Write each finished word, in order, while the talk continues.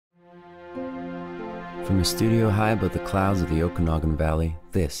From a studio high above the clouds of the Okanagan Valley,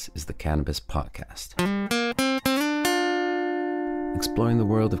 this is the Cannabis Podcast. Exploring the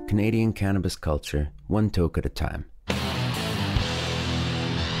world of Canadian cannabis culture, one toke at a time.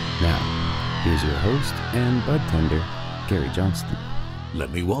 Now, here's your host and bud tender, Gary Johnston.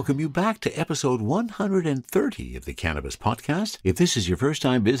 Let me welcome you back to episode 130 of the Cannabis Podcast. If this is your first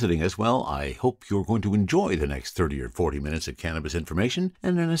time visiting us, well, I hope you're going to enjoy the next 30 or 40 minutes of cannabis information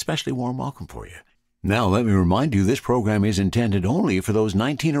and an especially warm welcome for you. Now, let me remind you, this program is intended only for those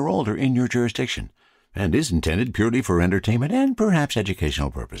 19 or older in your jurisdiction and is intended purely for entertainment and perhaps educational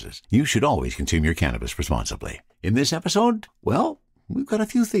purposes. You should always consume your cannabis responsibly. In this episode, well, we've got a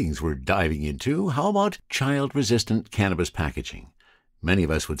few things we're diving into. How about child-resistant cannabis packaging? Many of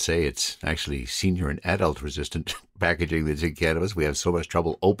us would say it's actually senior and adult-resistant packaging that's in cannabis. We have so much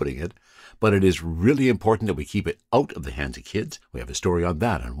trouble opening it. But it is really important that we keep it out of the hands of kids. We have a story on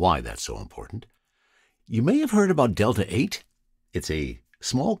that and why that's so important. You may have heard about Delta 8. It's a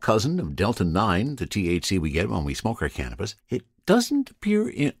small cousin of Delta 9, the THC we get when we smoke our cannabis. It doesn't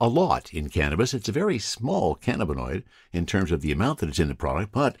appear a lot in cannabis. It's a very small cannabinoid in terms of the amount that it's in the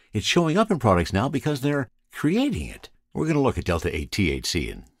product, but it's showing up in products now because they're creating it. We're going to look at Delta 8 THC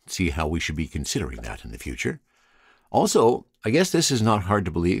and see how we should be considering that in the future. Also, I guess this is not hard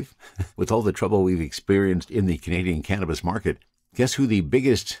to believe. With all the trouble we've experienced in the Canadian cannabis market, guess who the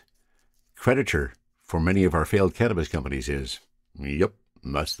biggest creditor for many of our failed cannabis companies is? Yep,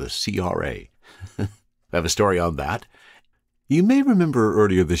 that's the CRA. I have a story on that. You may remember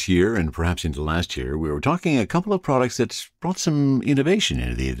earlier this year and perhaps into last year, we were talking a couple of products that brought some innovation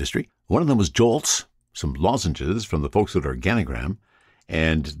into the industry. One of them was Jolts, some lozenges from the folks at Organigram,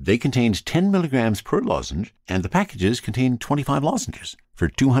 and they contained 10 milligrams per lozenge, and the packages contained 25 lozenges for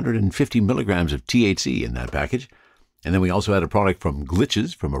 250 milligrams of THC in that package. And then we also had a product from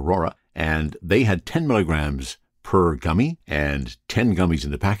Glitches from Aurora, and they had 10 milligrams per gummy and 10 gummies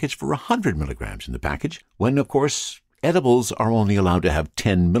in the package for 100 milligrams in the package, when, of course, edibles are only allowed to have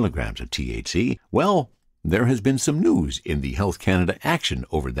 10 milligrams of THC. Well, there has been some news in the Health Canada action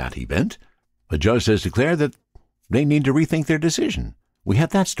over that event. A judge has declared that they need to rethink their decision. We have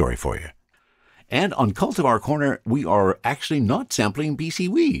that story for you. And on Cultivar Corner, we are actually not sampling BC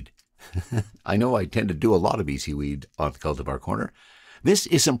weed. I know I tend to do a lot of BC weed on Cultivar Corner. This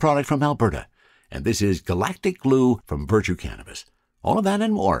is some product from Alberta, and this is Galactic Glue from Virtue Cannabis. All of that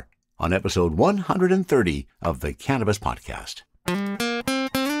and more on episode 130 of the Cannabis Podcast.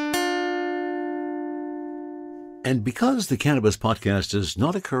 And because the Cannabis Podcast does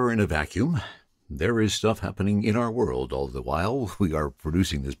not occur in a vacuum, there is stuff happening in our world all the while we are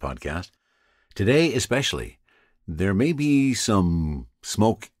producing this podcast. Today especially, there may be some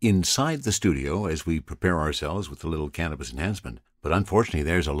smoke inside the studio as we prepare ourselves with a little cannabis enhancement, but unfortunately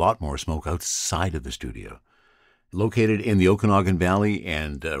there's a lot more smoke outside of the studio. Located in the Okanagan Valley,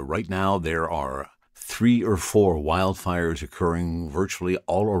 and right now there are 3 or 4 wildfires occurring virtually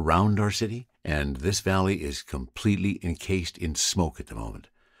all around our city, and this valley is completely encased in smoke at the moment.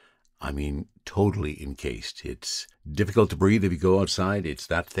 I mean, totally encased. It's difficult to breathe if you go outside. It's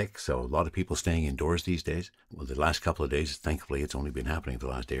that thick, so a lot of people staying indoors these days. Well, the last couple of days, thankfully, it's only been happening for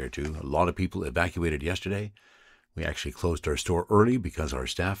the last day or two. A lot of people evacuated yesterday. We actually closed our store early because our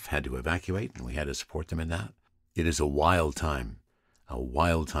staff had to evacuate, and we had to support them in that. It is a wild time. A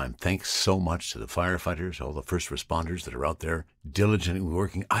wild time. Thanks so much to the firefighters, all the first responders that are out there diligently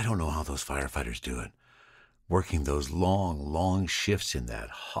working. I don't know how those firefighters do it. Working those long shifts in that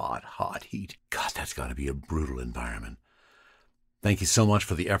hot heat. God, that's got to be a brutal environment. Thank you so much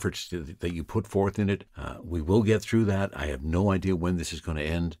for the efforts that you put forth in it. We will get through that. I have no idea when this is going to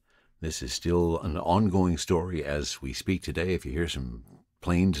end. This is still an ongoing story as we speak today. If you hear some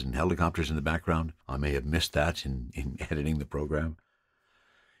planes and helicopters in the background, I may have missed that in editing the program.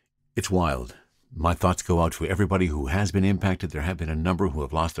 It's wild. My thoughts go out to everybody who has been impacted. There have been a number who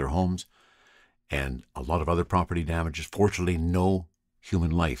have lost their homes and a lot of other property damages. Fortunately, no human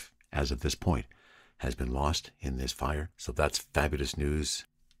life, as of this point, has been lost in this fire. So that's fabulous news.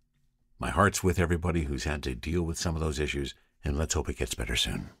 My heart's with everybody who's had to deal with some of those issues, and let's hope it gets better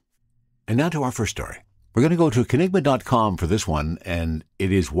soon. And now to our first story. We're going to go to Kenigma.com for this one, and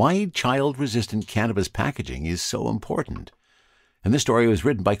it is why child-resistant cannabis packaging is so important. And this story was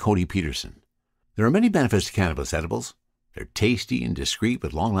written by Cody Peterson. There are many benefits to cannabis edibles. They're tasty and discreet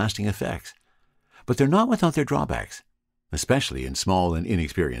with long-lasting effects. But they're not without their drawbacks, especially in small and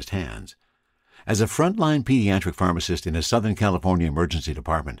inexperienced hands. As a frontline pediatric pharmacist in a Southern California emergency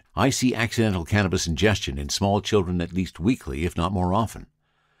department, I see accidental cannabis ingestion in small children at least weekly, if not more often.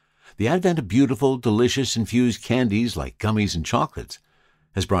 The advent of beautiful, delicious infused candies like gummies and chocolates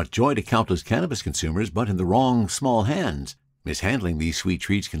has brought joy to countless cannabis consumers, but in the wrong, small hands. Mishandling these sweet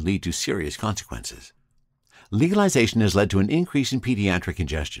treats can lead to serious consequences. Legalization has led to an increase in pediatric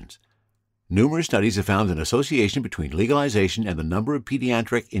ingestions. Numerous studies have found an association between legalization and the number of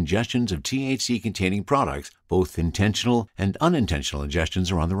pediatric ingestions of THC-containing products. Both intentional and unintentional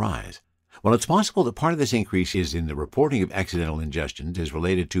ingestions are on the rise. While it's possible that part of this increase is in the reporting of accidental ingestions is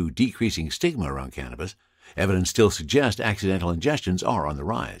related to decreasing stigma around cannabis, evidence still suggests accidental ingestions are on the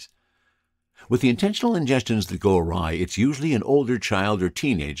rise. With the intentional ingestions that go awry, it's usually an older child or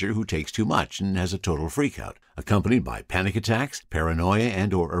teenager who takes too much and has a total freakout, accompanied by panic attacks, paranoia,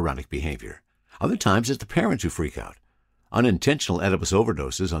 and/or erratic behavior. Other times it's the parents who freak out. Unintentional edibles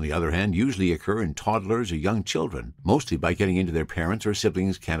overdoses, on the other hand, usually occur in toddlers or young children, mostly by getting into their parents' or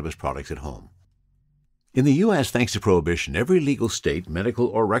siblings' cannabis products at home. In the U.S., thanks to Prohibition, every legal state, medical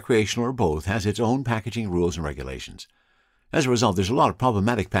or recreational or both, has its own packaging rules and regulations. As a result, there's a lot of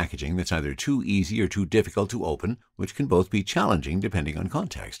problematic packaging that's either too easy or too difficult to open, which can both be challenging depending on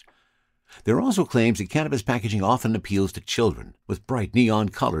context. There are also claims that cannabis packaging often appeals to children, with bright neon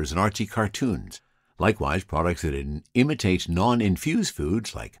colors and artsy cartoons. Likewise, products that imitate non-infused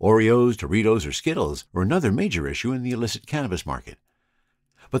foods like Oreos, Doritos, or Skittles are another major issue in the illicit cannabis market.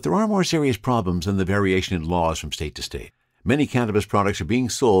 But there are more serious problems than the variation in laws from state to state. Many cannabis products are being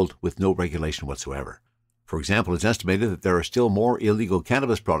sold with no regulation whatsoever. For example, it's estimated that there are still more illegal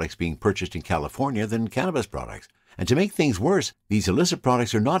cannabis products being purchased in California than cannabis products. And to make things worse, these illicit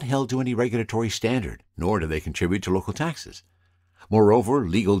products are not held to any regulatory standard, nor do they contribute to local taxes. Moreover,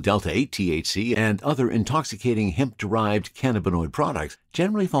 legal Delta-8 THC and other intoxicating hemp-derived cannabinoid products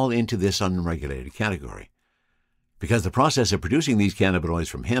generally fall into this unregulated category. Because the process of producing these cannabinoids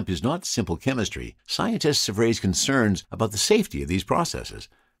from hemp is not simple chemistry, scientists have raised concerns about the safety of these processes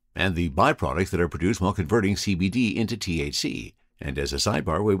and the byproducts that are produced while converting CBD into THC. And as a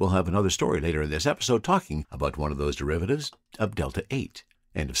sidebar, we will have another story later in this episode talking about one of those derivatives of Delta-8.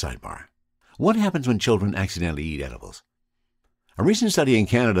 End of sidebar. What happens when children accidentally eat edibles? A recent study in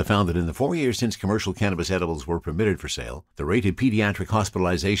Canada found that in the 4 years since commercial cannabis edibles were permitted for sale, the rate of pediatric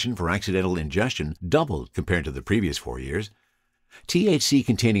hospitalization for accidental ingestion doubled compared to the previous 4 years.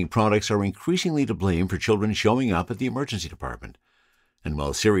 THC-containing products are increasingly to blame for children showing up at the emergency department. And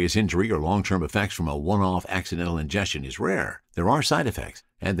while serious injury or long-term effects from a one-off accidental ingestion is rare, there are side effects,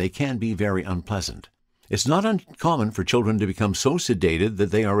 and they can be very unpleasant. It's not uncommon for children to become so sedated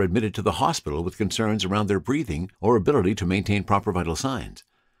that they are admitted to the hospital with concerns around their breathing or ability to maintain proper vital signs.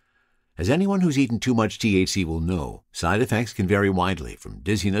 As anyone who's eaten too much THC will know, side effects can vary widely, from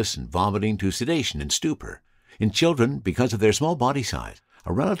dizziness and vomiting to sedation and stupor. In children, because of their small body size,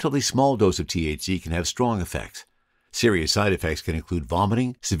 a relatively small dose of THC can have strong effects. Serious side effects can include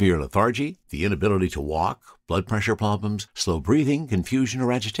vomiting, severe lethargy, the inability to walk, blood pressure problems, slow breathing, confusion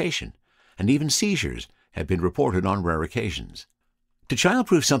or agitation, and even seizures have been reported on rare occasions. To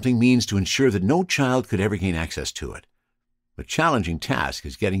childproof something means to ensure that no child could ever gain access to it. A challenging task,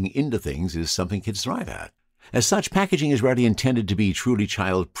 as getting into things is something kids thrive at. As such, packaging is rarely intended to be truly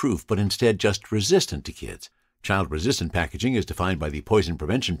child-proof, but instead just resistant to kids. Child-resistant packaging, as defined by the Poison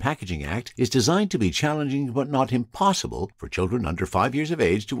Prevention Packaging Act, is designed to be challenging but not impossible for children under 5 years of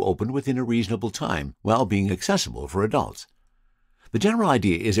age to open within a reasonable time, while being accessible for adults. The general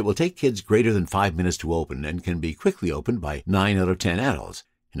idea is it will take kids greater than 5 minutes to open and can be quickly opened by 9 out of 10 adults.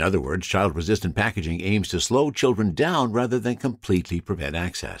 In other words, child-resistant packaging aims to slow children down rather than completely prevent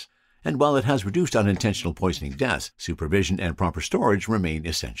access. And while it has reduced unintentional poisoning deaths, supervision and proper storage remain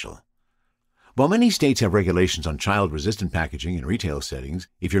essential. While many states have regulations on child-resistant packaging in retail settings,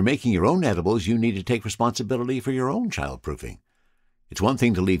 if you're making your own edibles, you need to take responsibility for your own child-proofing. It's one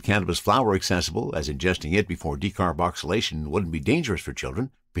thing to leave cannabis flower accessible, as ingesting it before decarboxylation wouldn't be dangerous for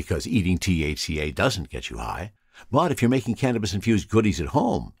children, because eating THCA doesn't get you high. But if you're making cannabis-infused goodies at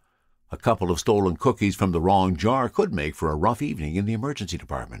home, a couple of stolen cookies from the wrong jar could make for a rough evening in the emergency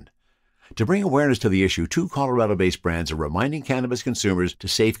department. To bring awareness to the issue, 2 Colorado-based brands are reminding cannabis consumers to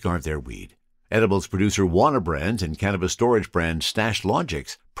safeguard their weed. Edibles producer Wana Brands and cannabis storage brand Stash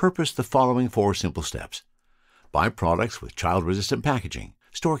Logics purpose the following 4 simple steps. Buy products with child-resistant packaging.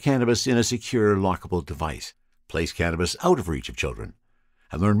 Store cannabis in a secure, lockable device. Place cannabis out of reach of children.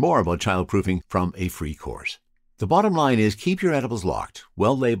 And learn more about childproofing from a free course. The bottom line is keep your edibles locked,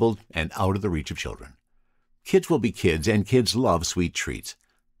 well-labeled, and out of the reach of children. Kids will be kids, and kids love sweet treats.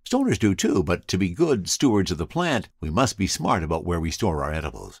 Stoners do too, but to be good stewards of the plant, we must be smart about where we store our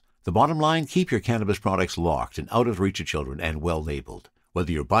edibles. The bottom line, keep your cannabis products locked and out of reach of children and well-labeled.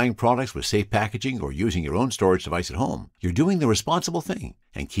 Whether you're buying products with safe packaging or using your own storage device at home, you're doing the responsible thing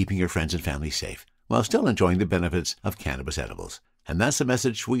and keeping your friends and family safe, while still enjoying the benefits of cannabis edibles. And that's a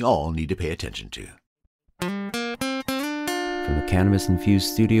message we all need to pay attention to. From the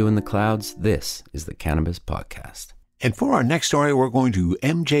cannabis-infused studio in the clouds, this is the Cannabis Podcast. And for our next story, we're going to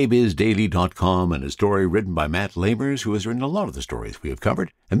mjbizdaily.com and a story written by Matt Lamers, who has written a lot of the stories we have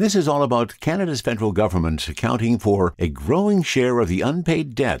covered. And this is all about Canada's federal government accounting for a growing share of the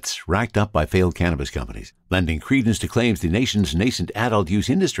unpaid debts racked up by failed cannabis companies, lending credence to claims the nation's nascent adult use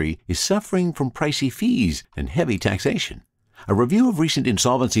industry is suffering from pricey fees and heavy taxation. A review of recent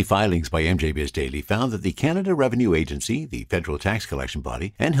insolvency filings by MJ Biz Daily found that the Canada Revenue Agency, the federal tax collection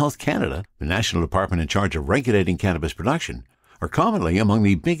body, and Health Canada, the national department in charge of regulating cannabis production, are commonly among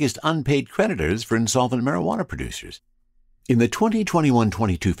the biggest unpaid creditors for insolvent marijuana producers. In the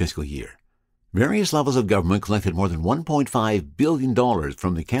 2021-22 fiscal year, various levels of government collected more than $1.5 billion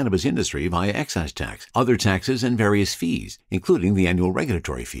from the cannabis industry via excise tax, other taxes, and various fees, including the annual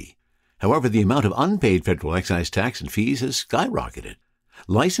regulatory fee. However, the amount of unpaid federal excise tax and fees has skyrocketed.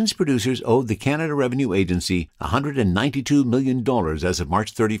 Licensed producers owed the Canada Revenue Agency $192 million as of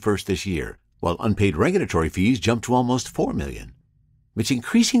March 31st this year, while unpaid regulatory fees jumped to almost $4 million. It's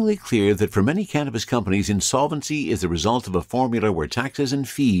increasingly clear that for many cannabis companies, insolvency is the result of a formula where taxes and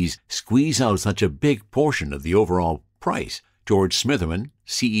fees squeeze out such a big portion of the overall price, George Smitherman,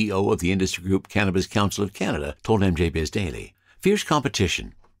 CEO of the industry group Cannabis Council of Canada, told MJ Biz Daily. Fierce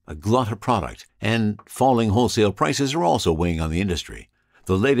competition, a glut of product, and falling wholesale prices are also weighing on the industry.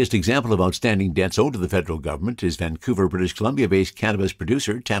 The latest example of outstanding debts owed to the federal government is Vancouver, British Columbia-based cannabis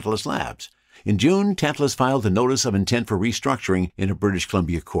producer Tantalus Labs. In June, Tantalus filed a notice of intent for restructuring in a British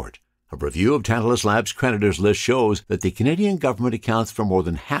Columbia court. A review of Tantalus Labs' creditors list shows that the Canadian government accounts for more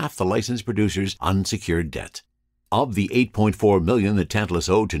than half the licensed producer's unsecured debt. Of the $8.4 million that Tantalus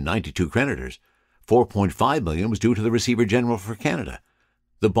owed to 92 creditors, $4.5 million was due to the Receiver General for Canada,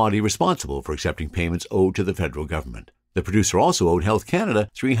 the body responsible for accepting payments owed to the federal government. The producer also owed Health Canada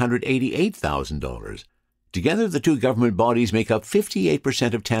 $388,000. Together, the two government bodies make up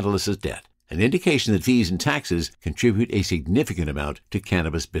 58% of Tantalus's debt, an indication that fees and taxes contribute a significant amount to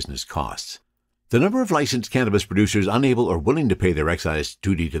cannabis business costs. The number of licensed cannabis producers unable or willing to pay their excise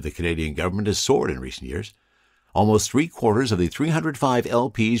duty to the Canadian government has soared in recent years. Almost three-quarters of the 305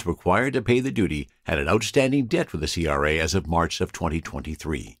 LPs required to pay the duty had an outstanding debt with the CRA as of March of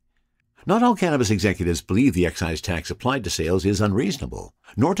 2023. Not all cannabis executives believe the excise tax applied to sales is unreasonable.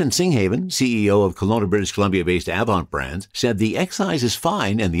 Norton Singhaven, CEO of Kelowna, British Columbia-based Avant Brands, said the excise is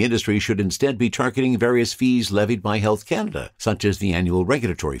fine and the industry should instead be targeting various fees levied by Health Canada, such as the annual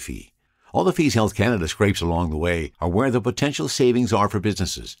regulatory fee. All the fees Health Canada scrapes along the way are where the potential savings are for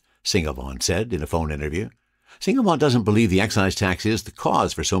businesses, Singhaven said in a phone interview. Singhaven doesn't believe the excise tax is the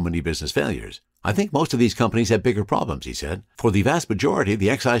cause for so many business failures. I think most of these companies have bigger problems, he said. For the vast majority, the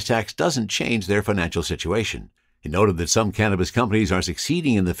excise tax doesn't change their financial situation. He noted that some cannabis companies are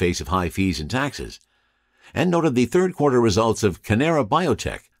succeeding in the face of high fees and taxes, and noted the third quarter results of Cannara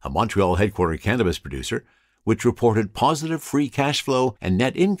Biotech, a Montreal-headquartered cannabis producer, which reported positive free cash flow and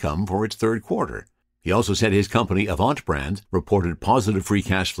net income for its third quarter. He also said his company, Avant Brands, reported positive free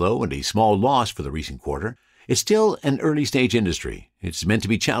cash flow and a small loss for the recent quarter. It's still an early-stage industry. It's meant to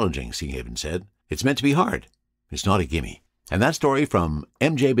be challenging, Singhaven said. It's meant to be hard. It's not a gimme. And that story from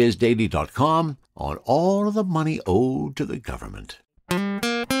mjbizdaily.com on all of the money owed to the government.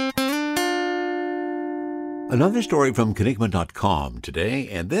 Another story from Kenigma.com today,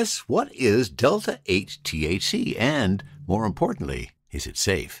 and this, what is Delta-8 THC? And, more importantly, is it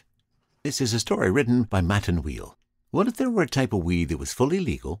safe? This is a story written by Matt and Wheel. What if there were a type of weed that was fully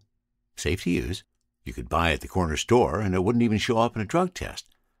legal, safe to use, you could buy at the corner store, and it wouldn't even show up in a drug test?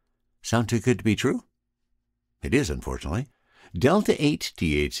 Sound too good to be true? It is, unfortunately. Delta-8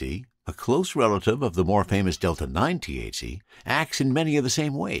 THC, a close relative of the more famous Delta-9 THC, acts in many of the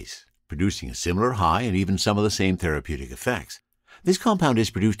same ways, producing a similar high and even some of the same therapeutic effects. This compound is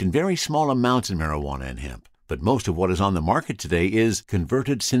produced in very small amounts in marijuana and hemp, but most of what is on the market today is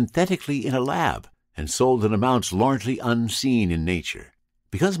converted synthetically in a lab and sold in amounts largely unseen in nature.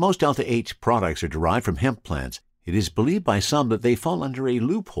 Because most Delta-8 products are derived from hemp plants, it is believed by some that they fall under a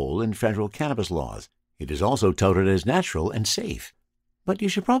loophole in federal cannabis laws. It is also touted as natural and safe. But you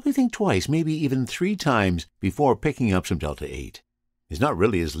should probably think twice, maybe even 3 times, before picking up some Delta-8. It's not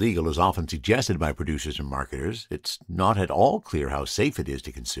really as legal as often suggested by producers and marketers. It's not at all clear how safe it is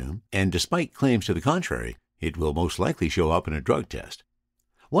to consume, and despite claims to the contrary, it will most likely show up in a drug test.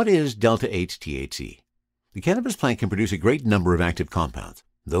 What is Delta-8 THC? The cannabis plant can produce a great number of active compounds.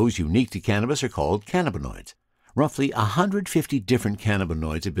 Those unique to cannabis are called cannabinoids. Roughly 150 different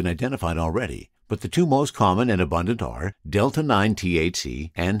cannabinoids have been identified already, but the 2 most common and abundant are Delta-9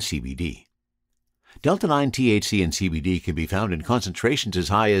 THC and CBD. Delta-9 THC and CBD can be found in concentrations as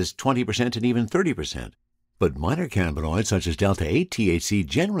high as 20% and even 30%. But minor cannabinoids such as Delta-8 THC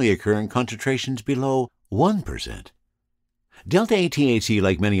generally occur in concentrations below 1%. Delta-8 THC,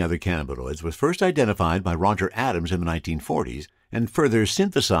 like many other cannabinoids, was first identified by Roger Adams in the 1940s and further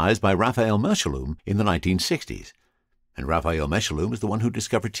synthesized by Raphael Mechoulam in the 1960s. And Raphael Mechoulam is the one who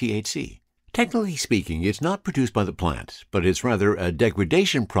discovered THC. Technically speaking, it's not produced by the plant, but it's rather a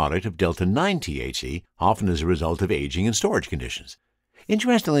degradation product of Delta-9 THC, often as a result of aging and storage conditions.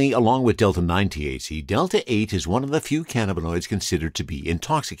 Interestingly, along with Delta-9 THC, Delta-8 is one of the few cannabinoids considered to be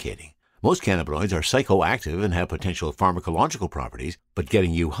intoxicating. Most cannabinoids are psychoactive and have potential pharmacological properties, but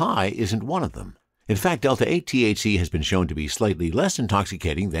getting you high isn't one of them. In fact, Delta-8 THC has been shown to be slightly less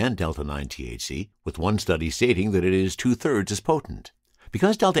intoxicating than Delta-9 THC, with one study stating that it is 2/3 as potent.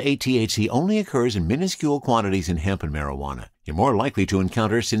 Because Delta-8 THC only occurs in minuscule quantities in hemp and marijuana, you're more likely to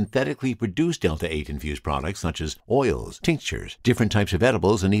encounter synthetically produced Delta-8 infused products such as oils, tinctures, different types of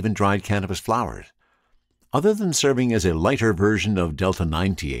edibles, and even dried cannabis flowers. Other than serving as a lighter version of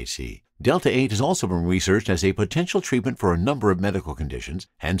Delta-9 THC, Delta-8 has also been researched as a potential treatment for a number of medical conditions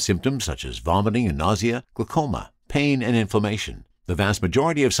and symptoms such as vomiting and nausea, glaucoma, pain, and inflammation. The vast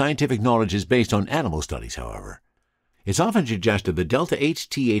majority of scientific knowledge is based on animal studies, however. It's often suggested that Delta-8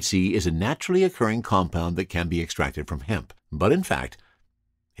 THC is a naturally occurring compound that can be extracted from hemp, but in fact,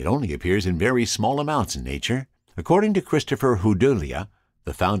 it only appears in very small amounts in nature. According to Christopher Houdelia,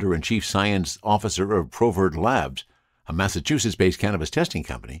 the founder and chief science officer of Provert Labs, a Massachusetts-based cannabis testing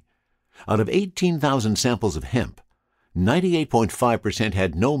company, out of 18,000 samples of hemp, 98.5%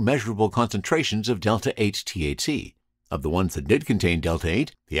 had no measurable concentrations of Delta-8 THC. Of the ones that did contain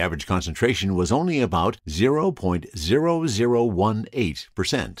Delta-8, the average concentration was only about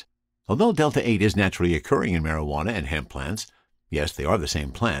 0.0018%. Although Delta-8 is naturally occurring in marijuana and hemp plants, yes, they are the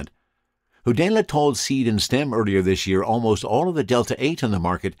same plant, Houdelia told Seed and Stem earlier this year almost all of the Delta-8 on the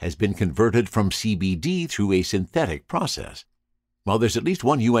market has been converted from CBD through a synthetic process. While there's at least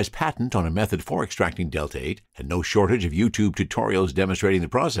one U.S. patent on a method for extracting Delta-8 and no shortage of YouTube tutorials demonstrating the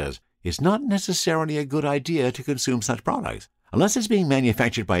process, it's not necessarily a good idea to consume such products. Unless it's being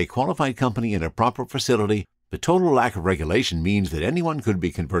manufactured by a qualified company in a proper facility, the total lack of regulation means that anyone could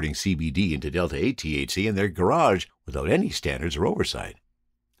be converting CBD into Delta-8 THC in their garage without any standards or oversight.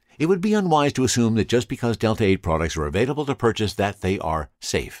 It would be unwise to assume that just because Delta-8 products are available to purchase that they are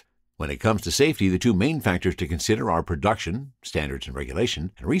safe. When it comes to safety, the two main factors to consider are production, standards and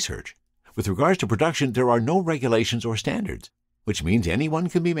regulation, and research. With regards to production, there are no regulations or standards, which means anyone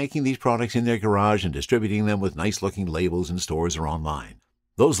can be making these products in their garage and distributing them with nice-looking labels in stores or online.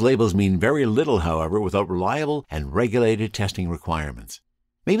 Those labels mean very little, however, without reliable and regulated testing requirements.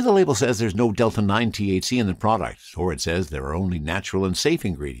 Maybe the label says there's no Delta-9 THC in the product, or it says there are only natural and safe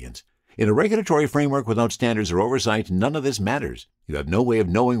ingredients. In a regulatory framework without standards or oversight, none of this matters. You have no way of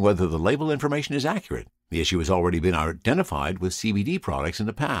knowing whether the label information is accurate. The issue has already been identified with CBD products in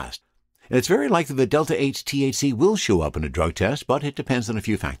the past. And it's very likely that Delta-8 THC will show up in a drug test, but it depends on a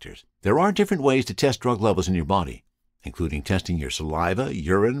few factors. There are different ways to test drug levels in your body, including testing your saliva,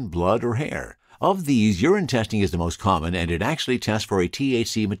 urine, blood, or hair. Of these, urine testing is the most common, and it actually tests for a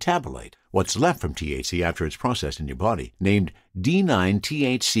THC metabolite, what's left from THC after it's processed in your body, named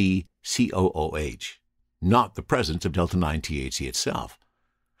D9-THC-COOH, not the presence of Delta-9 THC itself.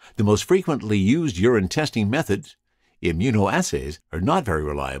 The most frequently used urine testing methods, immunoassays, are not very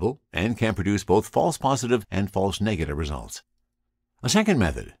reliable and can produce both false positive and false negative results. A second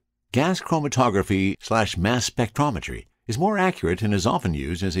method, gas chromatography/mass spectrometry, is more accurate and is often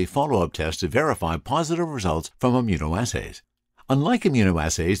used as a follow-up test to verify positive results from immunoassays. Unlike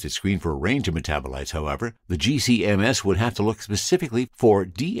immunoassays that screen for a range of metabolites, however, the GCMS would have to look specifically for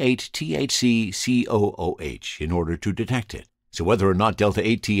D8-THC-COOH in order to detect it. So whether or not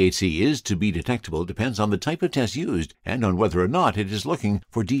Delta-8 THC is to be detectable depends on the type of test used and on whether or not it is looking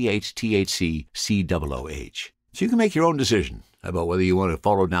for D8-THC-COOH. So you can make your own decision about whether you want to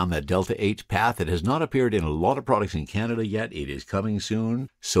follow down that Delta-8 path that has not appeared in a lot of products in Canada yet. It is coming soon,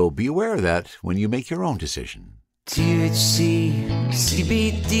 so be aware of that when you make your own decision. THC,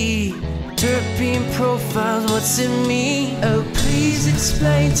 CBD, terpene profiles, what's in me? Oh, please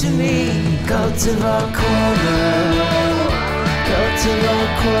explain to me. Cultivar Corner, Cultivar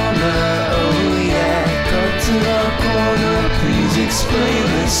Corner, oh yeah. Cultivar Corner, please explain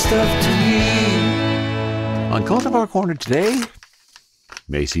this stuff to me. On Cultivar Corner today,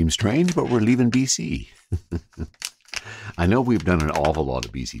 may seem strange, but we're leaving BC. I know we've done an awful lot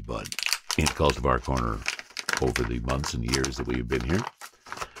of BC bud in Cultivar Corner over the months and years that we've been here.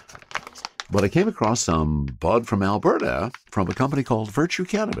 But I came across some bud from Alberta from a company called Virtue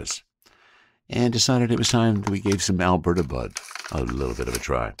Cannabis. and decided it was time we gave some Alberta bud a little bit of a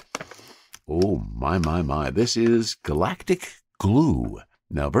try. Oh, my. This is Galactic Glue.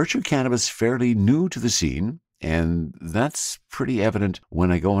 Now, Virtue Cannabis fairly new to the scene, and that's pretty evident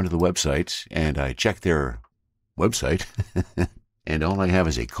when I go onto the website and I check their website, and all I have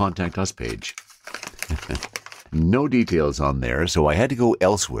is a Contact Us page. No details on there, so I had to go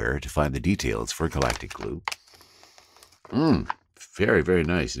elsewhere to find the details for Galactic Glue. Very, very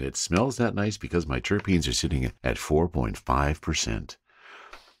nice, and it smells that nice because my terpenes are sitting at 4.5%.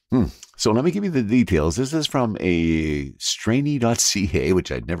 So let me give you the details. This is from a strainy.ca, which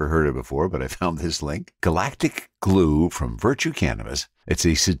I'd never heard of before, but I found this link. Galactic Glue from Virtue Cannabis. It's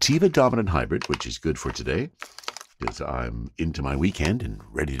a sativa-dominant hybrid, which is good for today, because I'm into my weekend and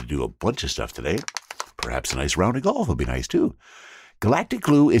ready to do a bunch of stuff today. Perhaps a nice round of golf would be nice, too. Galactic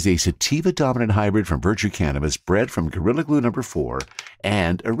Glue is a sativa-dominant hybrid from Virtue Cannabis, bred from Gorilla Glue No. 4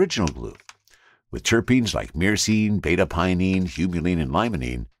 and Original Glue. With terpenes like myrcene, beta-pinene, humulene, and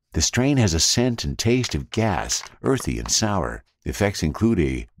limonene, the strain has a scent and taste of gas, earthy and sour. The effects include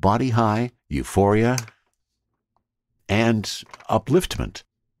a body high, euphoria, and upliftment.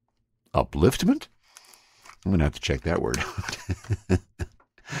 Upliftment? I'm going to have to check that word out.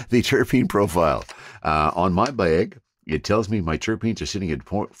 The terpene profile. On my bag, it tells me my terpenes are sitting at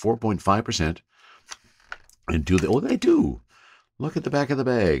 4.5%. And they do. Look at the back of the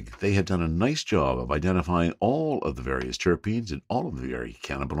bag. They have done a nice job of identifying all of the various terpenes and all of the various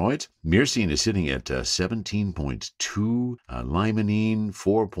cannabinoids. Myrcene is sitting at 17.2, limonene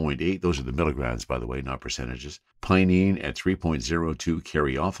 4.8. Those are the milligrams, by the way, not percentages. Pinene at 3.02,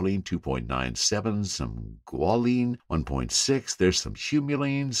 caryophyllene 2.97, some guanine 1.6. There's some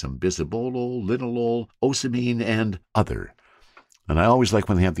humulene, some bisabolol, linalool, osamine, and other. And I always like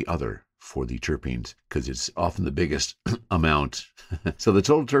when they have the other for the terpenes, because it's often the biggest amount. So the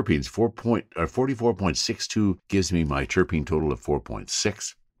total terpenes, 44.62, gives me my terpene total of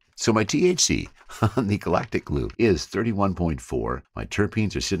 4.6. So my THC on the Galactic Glue is 31.4. My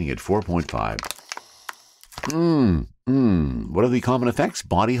terpenes are sitting at 4.5. What are the common effects?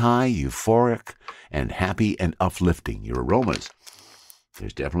 Body high, euphoric, and happy and uplifting. Your aromas.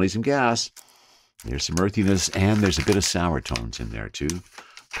 There's definitely some gas. There's some earthiness, and there's a bit of sour tones in there too.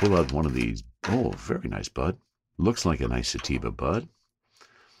 Pull out one of these. Oh, very nice bud. Looks like a nice sativa bud.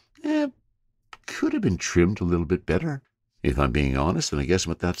 Could have been trimmed a little bit better, if I'm being honest. And I guess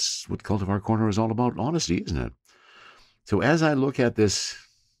that's what Cultivar Corner is all about, honesty, isn't it? So as I look at this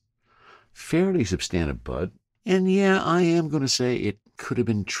fairly substantive bud, and yeah, I am going to say it could have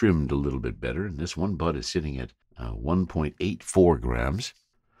been trimmed a little bit better. And this one bud is sitting at 1.84 grams.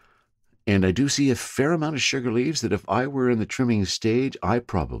 And I do see a fair amount of sugar leaves that if I were in the trimming stage, I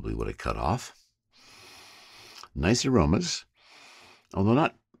probably would have cut off. Nice aromas, although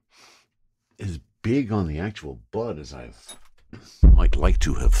not as big on the actual bud as I might like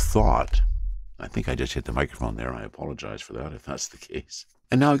to have thought. I think I just hit the microphone there. I apologize for that if that's the case.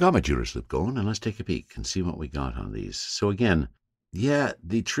 And now I got my jeweler slip going, and let's take a peek and see what we got on these. So again, yeah,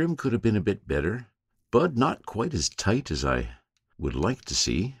 the trim could have been a bit better. Bud not quite as tight as I would like to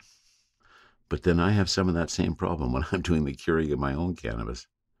see. But then I have some of that same problem when I'm doing the curing of my own cannabis.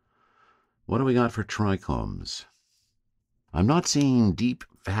 What do we got for trichomes? I'm not seeing deep,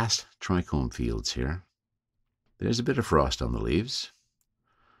 vast trichome fields here. There's a bit of frost on the leaves.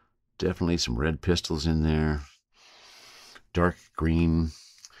 Definitely some red pistils in there. Dark green.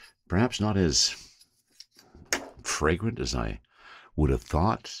 Perhaps not as fragrant as I would have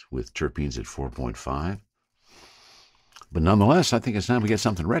thought with terpenes at 4.5. But nonetheless, I think it's time we get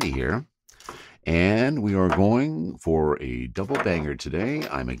something ready here. And we are going for a double banger today.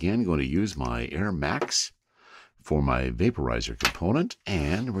 I'm again going to use my Air Max for my vaporizer component,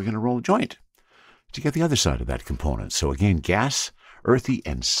 and we're going to roll a joint to get the other side of that component. So again, gas, earthy,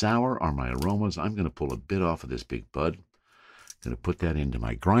 and sour are my aromas. I'm going to pull a bit off of this big bud. Going to put that into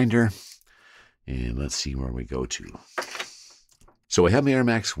my grinder, and let's see where we go to. So I have my Air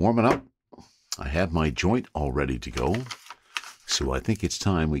Max warming up. I have my joint all ready to go. So I think it's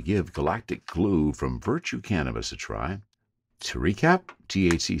time we give Galactic Glue from Virtue Cannabis a try. To recap,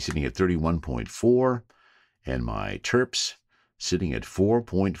 THC sitting at 31.4 and my terps sitting at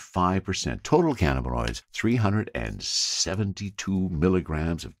 4.5%. Total cannabinoids, 372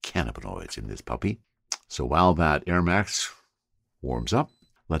 milligrams of cannabinoids in this puppy. So while that Air Max warms up,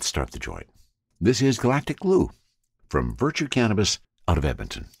 let's start the joint. This is Galactic Glue from Virtue Cannabis out of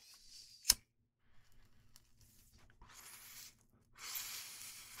Edmonton.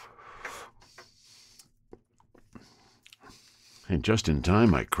 And just in time,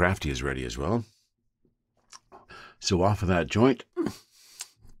 my crafty is ready as well. So off of that joint,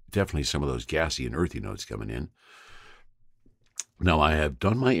 definitely some of those gassy and earthy notes coming in. Now, I have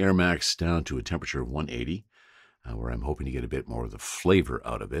done my Air Max down to a temperature of 180, where I'm hoping to get a bit more of the flavor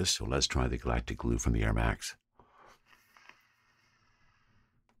out of this. So let's try the Galactic Glue from the Air Max.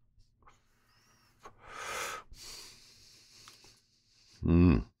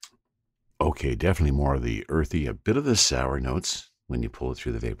 Okay, definitely more of the earthy, a bit of the sour notes when you pull it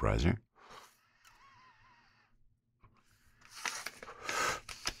through the vaporizer.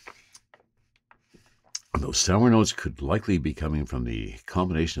 And those sour notes could likely be coming from the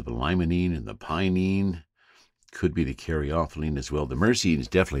combination of the limonene and the pinene. Could be the caryophyllene as well. The myrcene is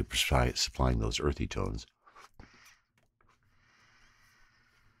definitely supplying those earthy tones.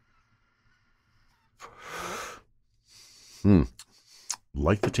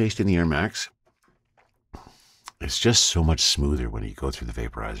 Like the taste in the Air Max. It's just so much smoother when you go through the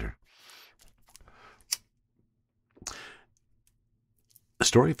vaporizer. A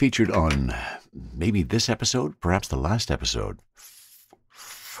story featured on maybe this episode, perhaps the last episode,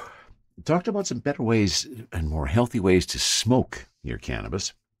 talked about some better ways and more healthy ways to smoke your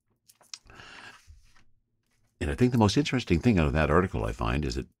cannabis. And I think the most interesting thing out of that article, I find,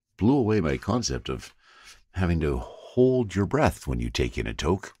 is it blew away my concept of having to hold your breath when you take in a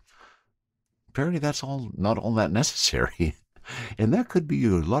toke. Apparently that's not all that necessary. And that could be a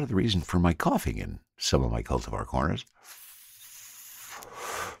lot of the reason for my coughing in some of my Cultivar Corners.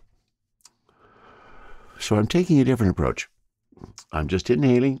 So I'm taking a different approach. I'm just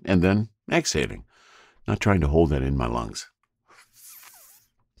inhaling and then exhaling, not trying to hold that in my lungs.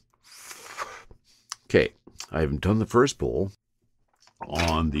 Okay, I haven't done the first bowl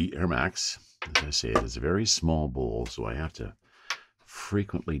on the Air Max. As I say, it is a very small bowl, so I have to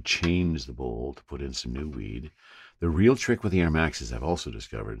frequently change the bowl to put in some new weed. The real trick with the Air Maxes, I've also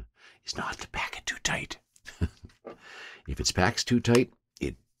discovered, is not to pack it too tight. If it's packed too tight,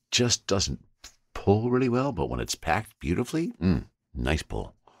 it just doesn't pull really well, but when it's packed beautifully, nice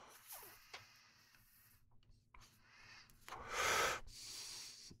pull.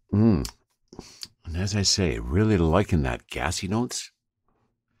 And as I say, really liking that gassy notes.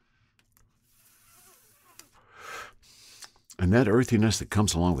 And that earthiness that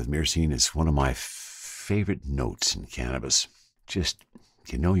comes along with myrcene is one of my favorite notes in cannabis. Just,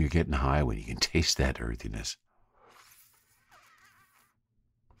 you know you're getting high when you can taste that earthiness.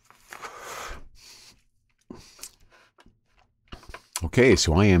 Okay,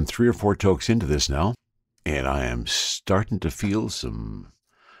 so I am 3 or 4 tokes into this now, and I am starting to feel some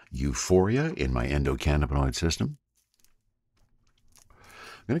euphoria in my endocannabinoid system.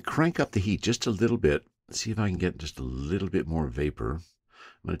 I'm going to crank up the heat just a little bit, see if I can get just a little bit more vapor.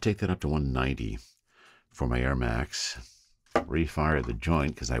 I'm going to take that up to 190 for my Air Max. Refire the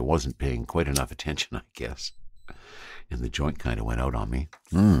joint because I wasn't paying quite enough attention, I guess. And the joint kind of went out on me.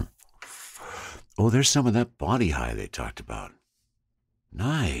 Oh, there's some of that body high they talked about.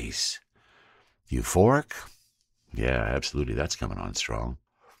 Nice. Euphoric? Yeah, absolutely. That's coming on strong.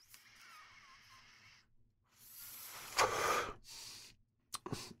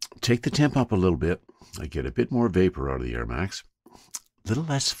 Take the temp up a little bit. I get a bit more vapor out of the Air Max. A little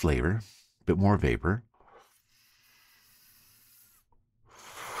less flavor, a bit more vapor.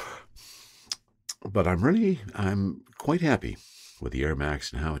 But I'm quite happy with the Air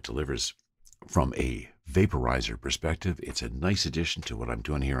Max and how it delivers from a vaporizer perspective. It's a nice addition to what I'm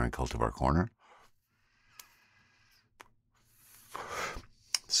doing here on Cultivar Corner.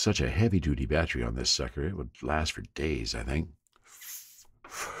 Such a heavy-duty battery on this sucker. It would last for days, I think.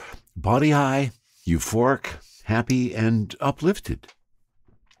 Body high, euphoric, happy, and uplifted.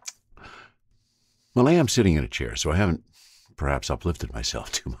 Well, I am sitting in a chair, so I haven't perhaps uplifted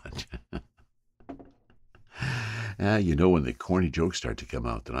myself too much. You know, when the corny jokes start to come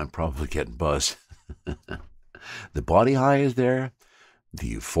out, then I'm probably getting buzzed. The body high is there. The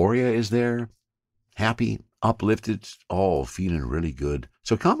euphoria is there. Happy, uplifted, all feeling really good.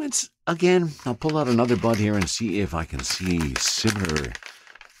 So comments, again, I'll pull out another bud here and see if I can see similar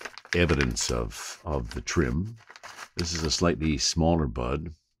evidence of the trim. This is a slightly smaller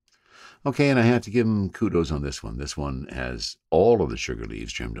bud. Okay, and I have to give him kudos on this one. This one has all of the sugar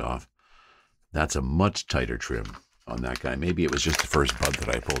leaves trimmed off. That's a much tighter trim on that guy. Maybe it was just the first bud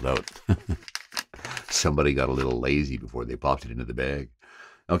that I pulled out. Somebody got a little lazy before they popped it into the bag.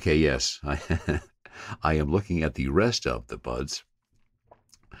 Okay, yes, I am looking at the rest of the buds,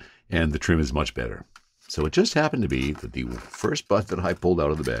 and the trim is much better. So it just happened to be that the first bud that I pulled out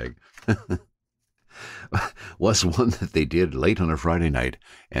of the bag was one that they did late on a Friday night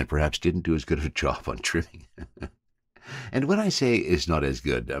and perhaps didn't do as good of a job on trimming. And when I say it's not as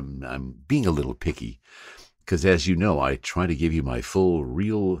good, I'm being a little picky, because as you know, I try to give you my full,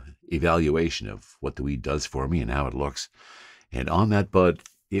 real evaluation of what the weed does for me and how it looks. And on that bud,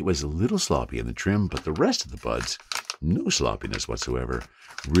 it was a little sloppy in the trim, but the rest of the buds, no sloppiness whatsoever.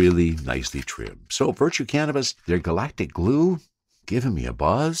 Really nicely trimmed. So Virtue Cannabis, their Galactic Glue, giving me a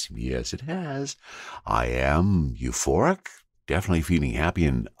buzz. Yes, it has. I am euphoric, definitely feeling happy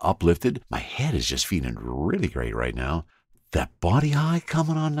and uplifted. My head is just feeling really great right now. That body high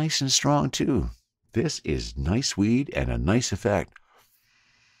coming on nice and strong too. This is nice weed and a nice effect.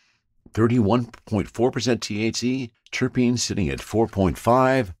 31.4% THC, terpenes sitting at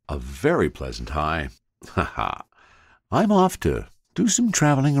 4.5, a very pleasant high. Haha. I'm off to do some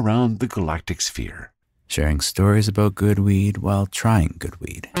traveling around the galactic sphere. Sharing stories about good weed while trying good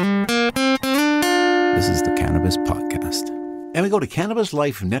weed. This is the Cannabis Podcast. And we go to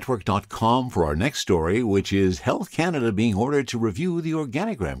CannabisLifeNetwork.com for our next story, which is Health Canada being ordered to review the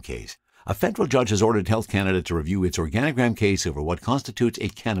Organigram case. A federal judge has ordered Health Canada to review its Organigram case over what constitutes a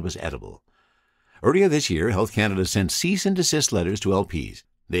cannabis edible. Earlier this year, Health Canada sent cease and desist letters to LPs.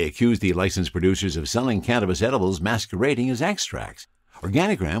 They accused the licensed producers of selling cannabis edibles masquerading as extracts.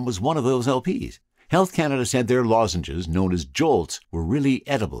 Organigram was one of those LPs. Health Canada said their lozenges, known as jolts, were really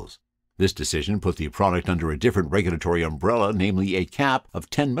edibles. This decision put the product under a different regulatory umbrella, namely a cap of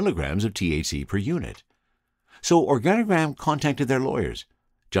 10 milligrams of THC per unit. So Organigram contacted their lawyers.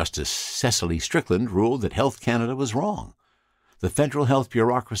 Justice Cecily Strickland ruled that Health Canada was wrong. The federal health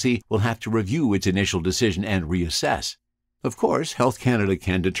bureaucracy will have to review its initial decision and reassess. Of course, Health Canada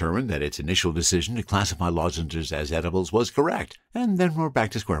can determine that its initial decision to classify lozenges as edibles was correct, and then we're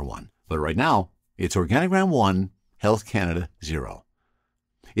back to square one. But right now, it's Organigram 1, Health Canada 0.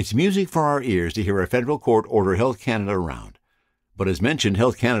 It's music for our ears to hear a federal court order Health Canada around. But as mentioned,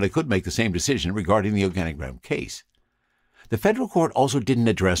 Health Canada could make the same decision regarding the Organigram case. The federal court also didn't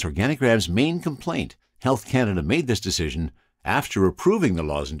address Organigram's main complaint. Health Canada made this decision after approving the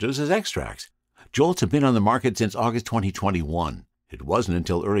lozenges as extracts. Jolts have been on the market since August 2021. It wasn't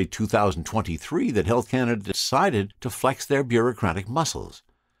until early 2023 that Health Canada decided to flex their bureaucratic muscles.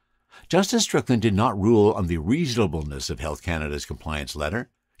 Justice Strickland did not rule on the reasonableness of Health Canada's compliance letter.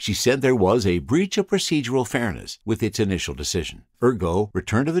 She said there was a breach of procedural fairness with its initial decision. Ergo,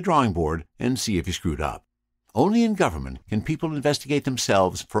 return to the drawing board and see if you screwed up. Only in government can people investigate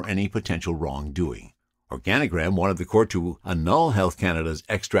themselves for any potential wrongdoing. Organigram wanted the court to annul Health Canada's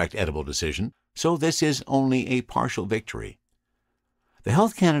extract edible decision, so this is only a partial victory. The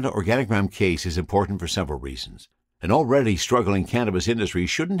Health Canada Organigram case is important for several reasons. An already struggling cannabis industry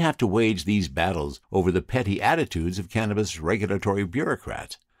shouldn't have to wage these battles over the petty attitudes of cannabis regulatory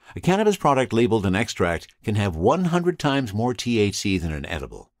bureaucrats. A cannabis product labeled an extract can have 100 times more THC than an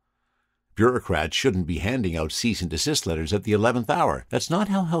edible. Bureaucrats shouldn't be handing out cease and desist letters at the 11th hour. That's not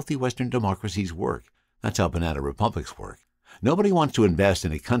how healthy Western democracies work. That's how banana republics work. Nobody wants to invest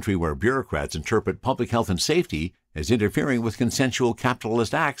in a country where bureaucrats interpret public health and safety as interfering with consensual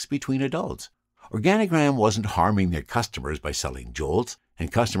capitalist acts between adults. Organigram wasn't harming their customers by selling jolts,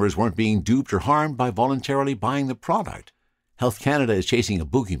 and customers weren't being duped or harmed by voluntarily buying the product. Health Canada is chasing a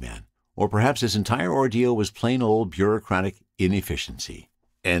boogeyman, or perhaps this entire ordeal was plain old bureaucratic inefficiency.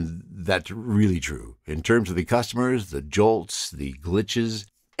 And that's really true. In terms of the customers, the jolts, the glitches,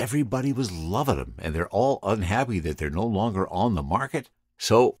 everybody was loving them, and they're all unhappy that they're no longer on the market.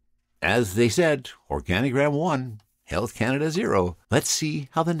 So, as they said, Organigram 1, Health Canada 0. Let's see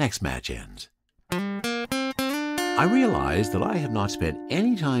how the next match ends. I realize that I have not spent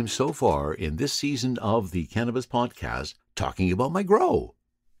any time so far in this season of the Cannabis Podcast talking about my grow.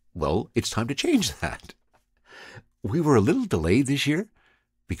 Well, it's time to change that. We were a little delayed this year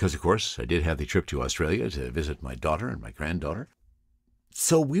because, of course, I did have the trip to Australia to visit my daughter and my granddaughter.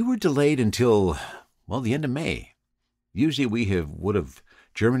 So we were delayed until, well, the end of May. Usually we would have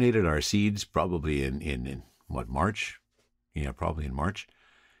germinated our seeds probably in March? Yeah, probably in March.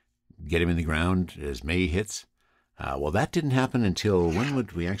 Get them in the ground as May hits. Well, that didn't happen until, when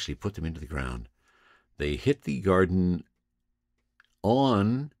would we actually put them into the ground? They hit the garden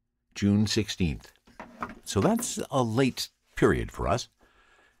on June 16th. So that's a late period for us.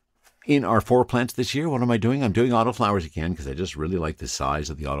 In our 4 plants this year, what am I doing? I'm doing autoflowers again because I just really like the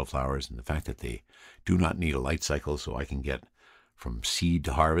size of the autoflowers and the fact that they do not need a light cycle, so I can get from seed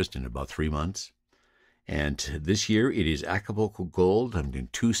to harvest in about 3 months. And this year it is Acapulco Gold. I'm doing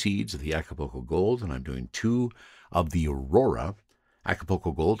 2 seeds of the Acapulco Gold, and I'm doing 2 of the Aurora.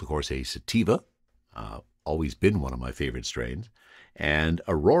 Acapulco Gold, of course, a sativa, always been one of my favorite strains. And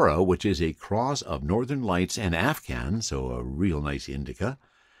Aurora, which is a cross of Northern Lights and Afghan, so a real nice indica.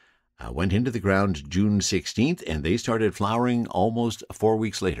 Went into the ground June 16th, and they started flowering almost 4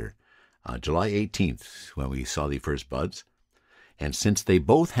 weeks later. July 18th, when we saw the first buds. And since they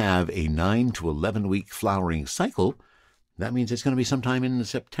both have a 9 to 11 week flowering cycle, that means it's going to be sometime in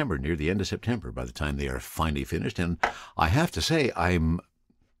September, near the end of September, by the time they are finally finished. And I have to say, I'm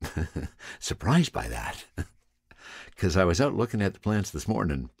surprised by that, because I was out looking at the plants this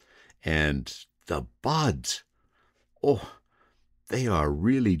morning, and the buds, they are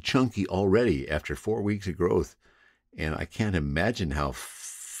really chunky already after 4 weeks of growth. And I can't imagine how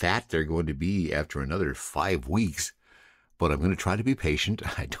fat they're going to be after another 5 weeks. But I'm going to try to be patient.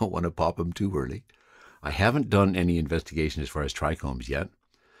 I don't want to pop them too early. I haven't done any investigation as far as trichomes yet.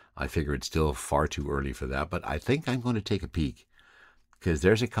 I figure it's still far too early for that, but I think I'm going to take a peek, because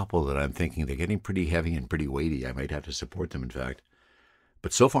there's a couple that I'm thinking they're getting pretty heavy and pretty weighty. I might have to support them, in fact.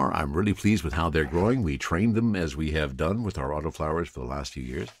 But so far, I'm really pleased with how they're growing. We trained them as we have done with our autoflowers for the last few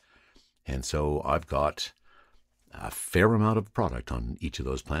years. And so I've got a fair amount of product on each of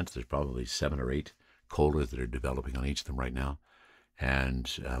those plants. There's probably 7 or 8 colas that are developing on each of them right now, and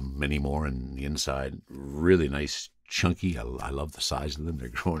many more in the inside. Really nice, chunky. I love the size of them. They're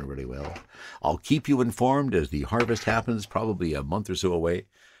growing really well. I'll keep you informed as the harvest happens, probably a month or so away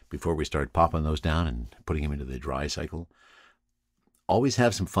before we start popping those down and putting them into the dry cycle. Always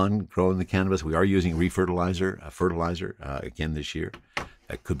have some fun growing the cannabis. We are using fertilizer again this year.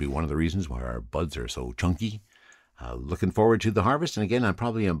 That could be one of the reasons why our buds are so chunky. Looking forward to the harvest. And again, I'm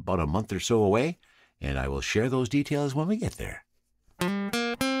probably about a month or so away, and I will share those details when we get there.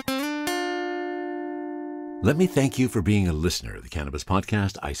 Let me thank you for being a listener of the Cannabis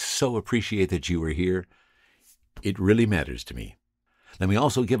Podcast. I so appreciate that you are here. It really matters to me. Let me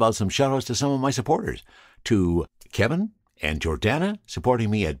also give out some shout-outs to some of my supporters. To Kevin and Jordana, supporting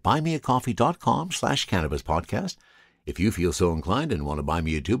me at buymeacoffee.com/cannabispodcast. If you feel so inclined and want to buy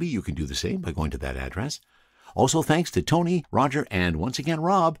me a doobie, you can do the same by going to that address. Also, thanks to Tony, Roger, and once again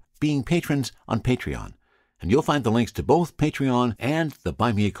Rob, being patrons on Patreon. And you'll find the links to both Patreon and the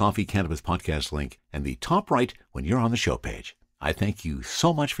Buy Me a Coffee Cannabis Podcast link in the top right when you're on the show page. I thank you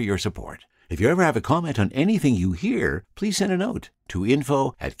so much for your support. If you ever have a comment on anything you hear, please send a note to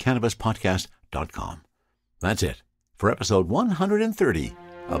info@cannabispodcast.com. That's it for episode 130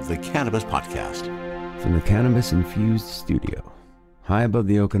 of the Cannabis Podcast. From the cannabis-infused studio, high above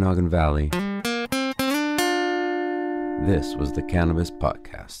the Okanagan Valley, this was the Cannabis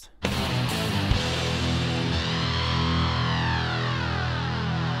Podcast.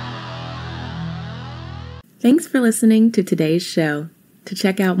 Thanks for listening to today's show. To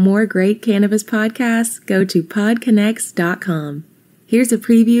check out more great cannabis podcasts, go to podconnects.com. Here's a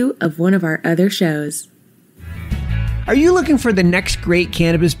preview of one of our other shows. Are you looking for the next great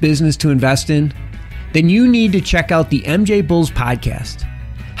cannabis business to invest in? Then you need to check out the MJ Bulls podcast.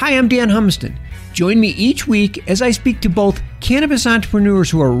 Hi, I'm Dan Humiston. Join me each week as I speak to both cannabis entrepreneurs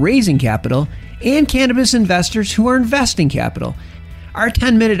who are raising capital and cannabis investors who are investing capital. Our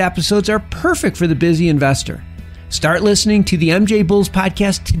 10-minute episodes are perfect for the busy investor. Start listening to the MJ Bulls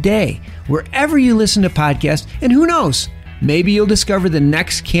podcast today, wherever you listen to podcasts, and who knows, maybe you'll discover the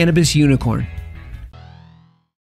next cannabis unicorn.